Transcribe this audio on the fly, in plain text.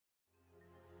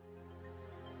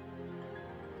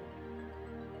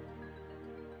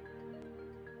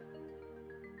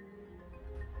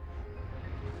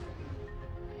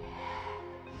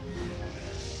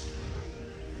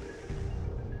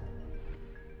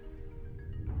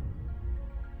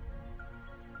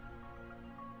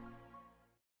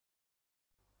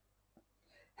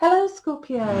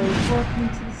Scorpios, welcome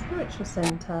to the Spiritual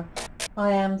Centre.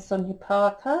 I am Sonia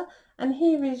Parker and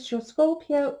here is your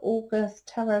Scorpio August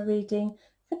Tarot reading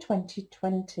for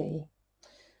 2020.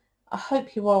 I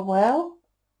hope you are well.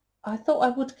 I thought I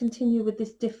would continue with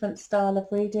this different style of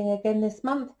reading again this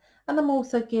month, and I'm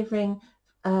also giving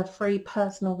free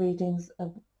personal readings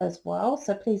as well,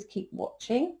 so please keep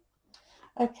watching.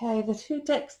 Okay, the two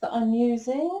decks that I'm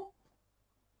using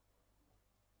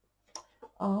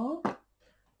are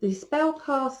the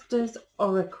Spellcasters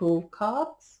Oracle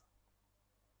cards,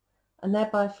 and they're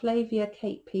by Flavia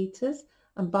Kate Peters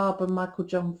and Barbara Michael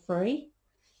John Free.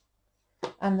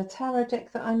 And the tarot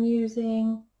deck that I'm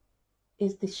using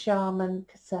is the Shaman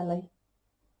Caselli.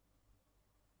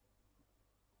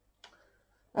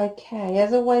 Okay,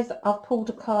 as always, I've pulled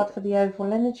a card for the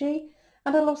overall energy,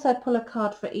 and I'll also pull a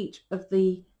card for each of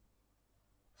the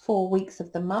 4 weeks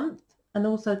of the month. And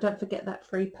also don't forget that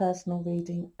free personal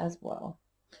reading as well.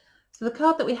 So the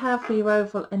card that we have for your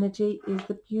overall energy is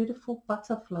the beautiful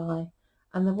butterfly,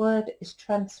 and the word is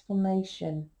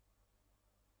transformation.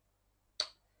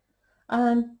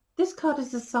 And this card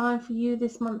is a sign for you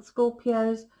this month,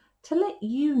 Scorpios, to let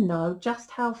you know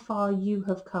just how far you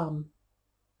have come.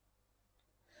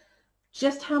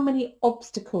 Just how many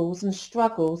obstacles and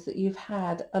struggles that you've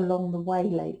had along the way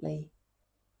lately.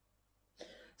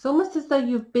 It's almost as though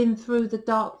you've been through the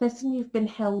darkness and you've been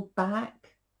held back.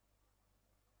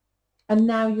 And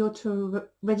now you're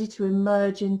ready to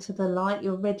emerge into the light.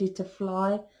 You're ready to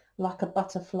fly like a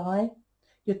butterfly.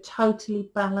 You're totally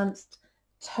balanced,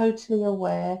 totally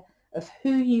aware of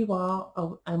who you are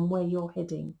and where you're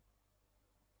heading.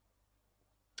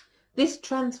 This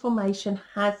transformation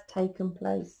has taken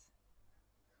place,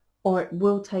 or it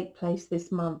will take place this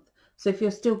month. So if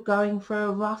you're still going through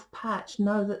a rough patch,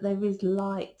 know that there is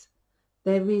light.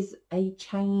 There is a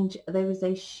change. There is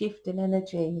a shift in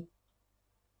energy.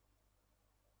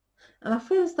 And I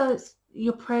feel as though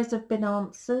your prayers have been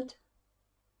answered.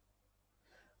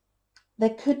 There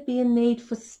could be a need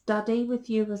for study with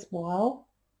you as well.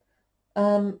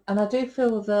 And I do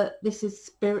feel that this is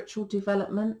spiritual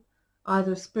development,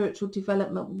 either a spiritual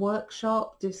development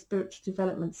workshop, a spiritual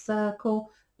development circle.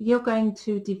 You're going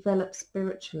to develop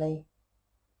spiritually.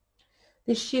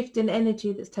 This shift in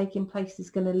energy that's taking place is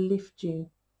going to lift you.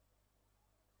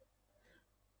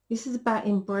 This is about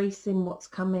embracing what's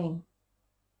coming,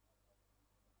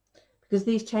 because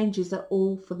these changes are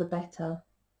all for the better.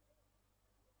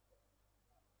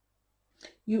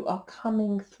 You are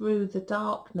coming through the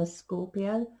darkness,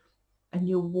 Scorpio, and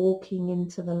you're walking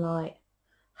into the light.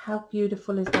 How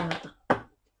beautiful is that?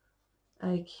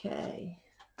 Okay,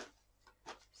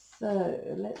 so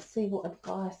let's see what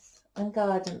advice and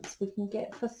guidance we can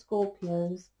get for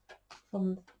Scorpios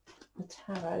from the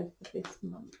tarot for this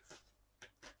month.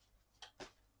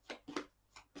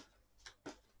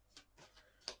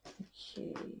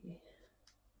 Okay.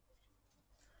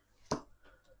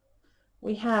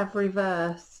 We have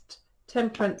reversed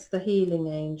Temperance, the healing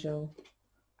angel.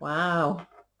 Wow.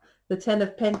 The 10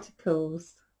 of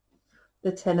Pentacles,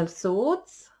 the 10 of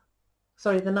Swords,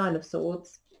 sorry, the 9 of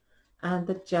Swords, and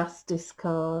the Justice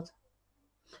card.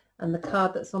 And the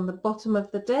card that's on the bottom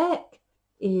of the deck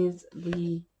is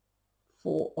the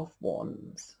 4 of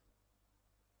Wands.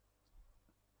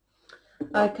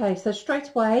 Okay, so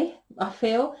straight away, I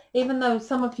feel, even though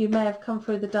some of you may have come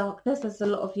through the darkness, there's a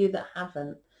lot of you that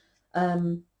haven't.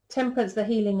 Temperance, the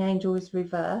healing angel, is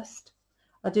reversed.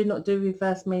 I do not do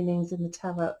reverse meanings in the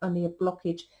tarot, only a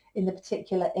blockage in the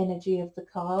particular energy of the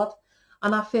card.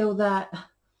 And I feel that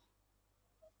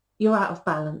you're out of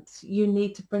balance. You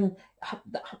need to bring,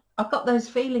 I've got those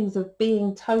feelings of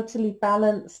being totally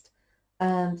balanced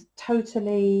and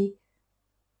totally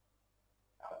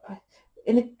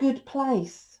in a good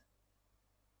place,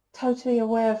 totally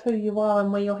aware of who you are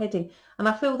and where you're heading. And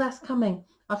I feel that's coming.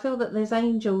 I feel that there's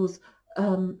angels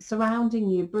surrounding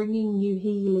you, bringing you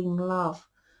healing love.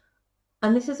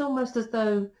 And this is almost as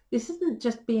though this isn't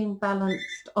just being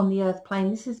balanced on the earth plane.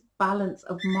 This is balance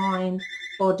of mind,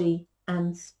 body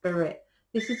and spirit.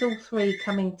 This is all three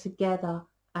coming together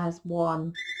as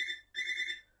one.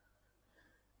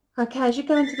 Okay, as you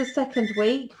go into the second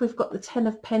week, we've got the 10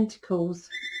 of Pentacles.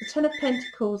 The 10 of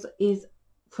Pentacles is,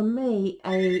 for me,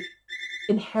 a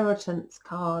inheritance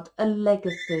card, a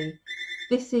legacy.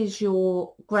 This is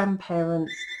your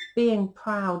grandparents being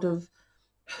proud of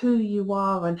who you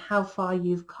are and how far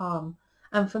you've come.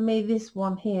 And for me, this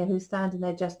one here who's standing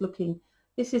there just looking,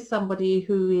 this is somebody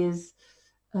who is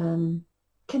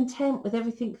content with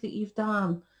everything that you've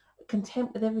done,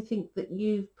 content with everything that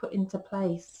you've put into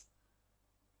place.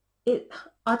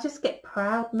 I just get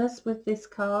proudness with this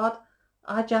card.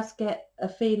 I just get a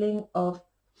feeling of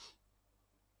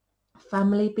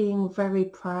family being very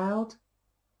proud.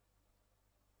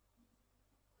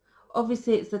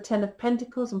 Obviously, it's the 10 of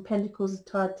Pentacles, and Pentacles is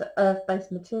tied to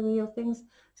earth-based material things.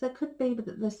 So it could be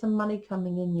that there's some money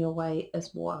coming in your way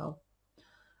as well.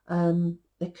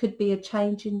 There could be a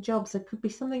change in jobs. There could be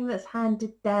something that's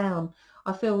handed down.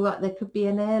 I feel like there could be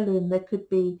an heirloom. There could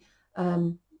be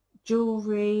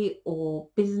jewelry or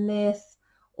business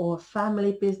or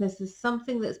family business. There's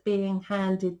something that's being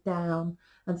handed down,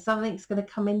 and something's going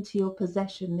to come into your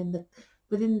possession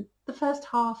within the first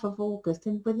half of August,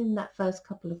 and within that first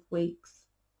couple of weeks.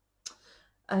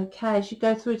 Okay, as you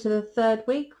go through to the third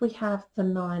week, we have the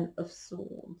 9 of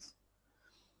Swords.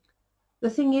 The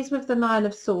thing is with the 9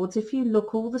 of Swords, if you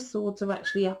look, all the swords are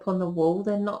actually up on the wall.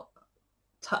 They're not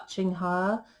touching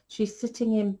her. She's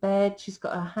sitting in bed. She's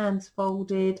got her hands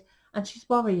folded and she's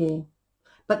worrying.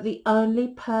 But the only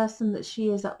person that she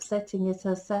is upsetting is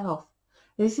herself.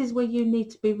 This is where you need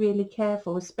to be really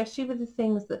careful, especially with the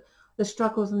things that the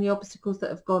struggles and the obstacles that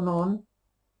have gone on.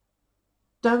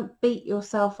 Don't beat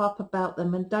yourself up about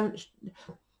them, and don't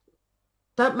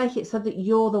make it so that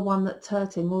you're the one that's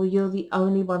hurting, or you're the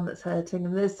only one that's hurting.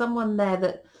 And there's someone there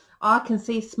that I can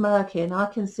see smirking, I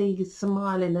can see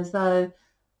smiling as though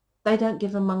they don't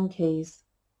give a monkeys.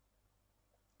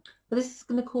 But this is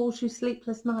going to cause you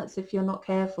sleepless nights if you're not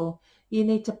careful. You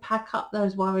need to pack up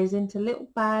those worries into little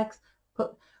bags,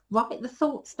 write the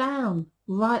thoughts down,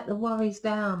 write the worries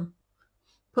down,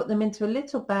 put them into a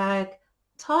little bag,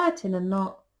 tie it in a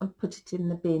knot and put it in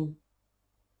the bin.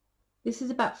 This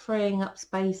is about freeing up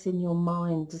space in your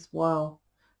mind as well.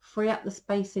 Free up the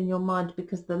space in your mind,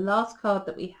 because the last card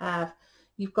that we have,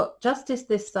 you've got Justice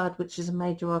this side, which is a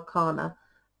major arcana.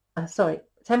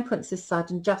 Temperance this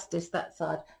side and Justice that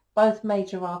side. Both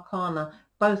major arcana,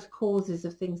 both causes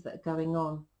of things that are going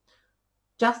on.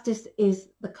 Justice is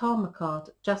the karma card.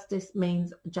 Justice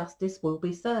means justice will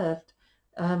be served.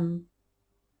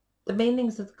 The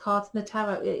meanings of the cards in the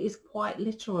tarot, it is quite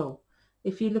literal.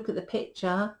 If you look at the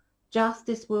picture,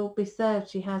 justice will be served.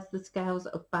 She has the scales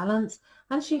of balance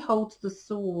and she holds the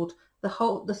sword.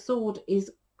 The sword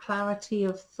is clarity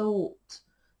of thought.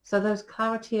 So those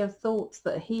clarity of thoughts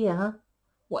that are here,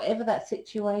 whatever that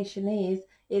situation is,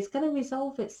 it's going to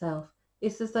resolve itself.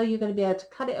 It's as though you're going to be able to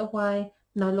cut it away,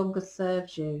 no longer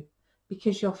serves you,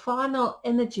 because your final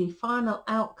energy, final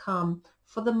outcome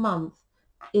for the month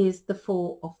is the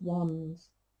 4 of Wands.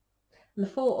 And the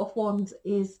 4 of Wands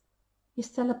is your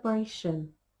celebration.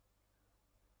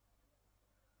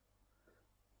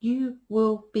 You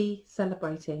will be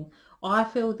celebrating. I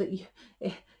feel that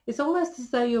it's almost as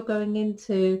though you're going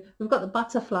into, we've got the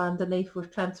butterfly underneath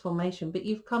with transformation, but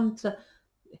you've come to,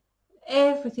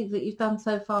 everything that you've done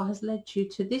so far has led you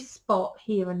to this spot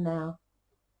here and now,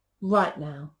 right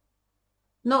now.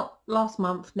 Not last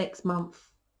month, next month,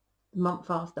 the month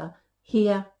after,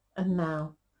 here and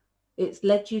now. It's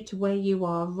led you to where you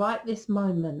are right this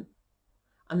moment.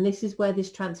 And this is where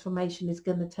this transformation is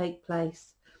going to take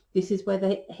place. This is where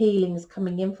the healing is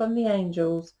coming in from the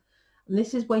angels. And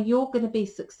this is where you're going to be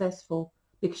successful,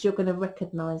 because you're going to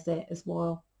recognize it as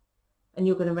well. And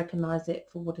you're going to recognize it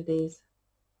for what it is.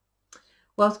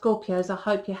 Well, Scorpios, I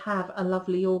hope you have a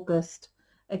lovely August.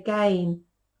 Again,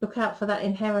 look out for that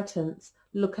inheritance.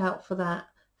 Look out for that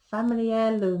family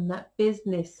heirloom, that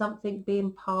business, something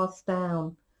being passed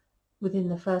down within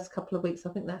the first couple of weeks. I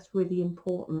think that's really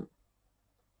important.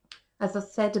 As I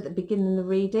said at the beginning of the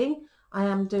reading, I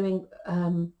am doing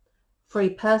free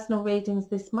personal readings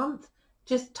this month.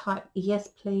 Just type yes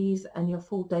please and your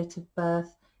full date of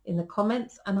birth in the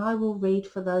comments, and I will read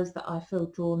for those that I feel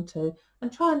drawn to,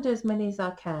 and try and do as many as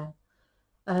I can.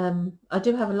 I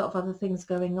do have a lot of other things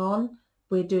going on.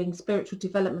 We're doing spiritual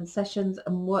development sessions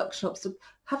and workshops. So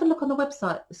have a look on the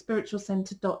website,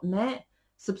 spiritualcentre.net.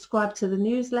 Subscribe to the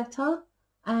newsletter,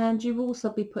 and you will also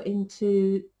be put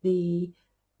into the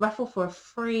raffle for a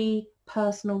free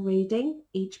personal reading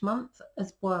each month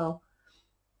as well.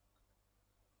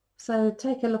 So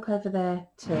take a look over there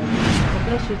too. God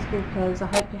bless you, Scorpios. I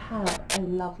hope you have a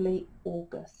lovely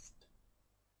August.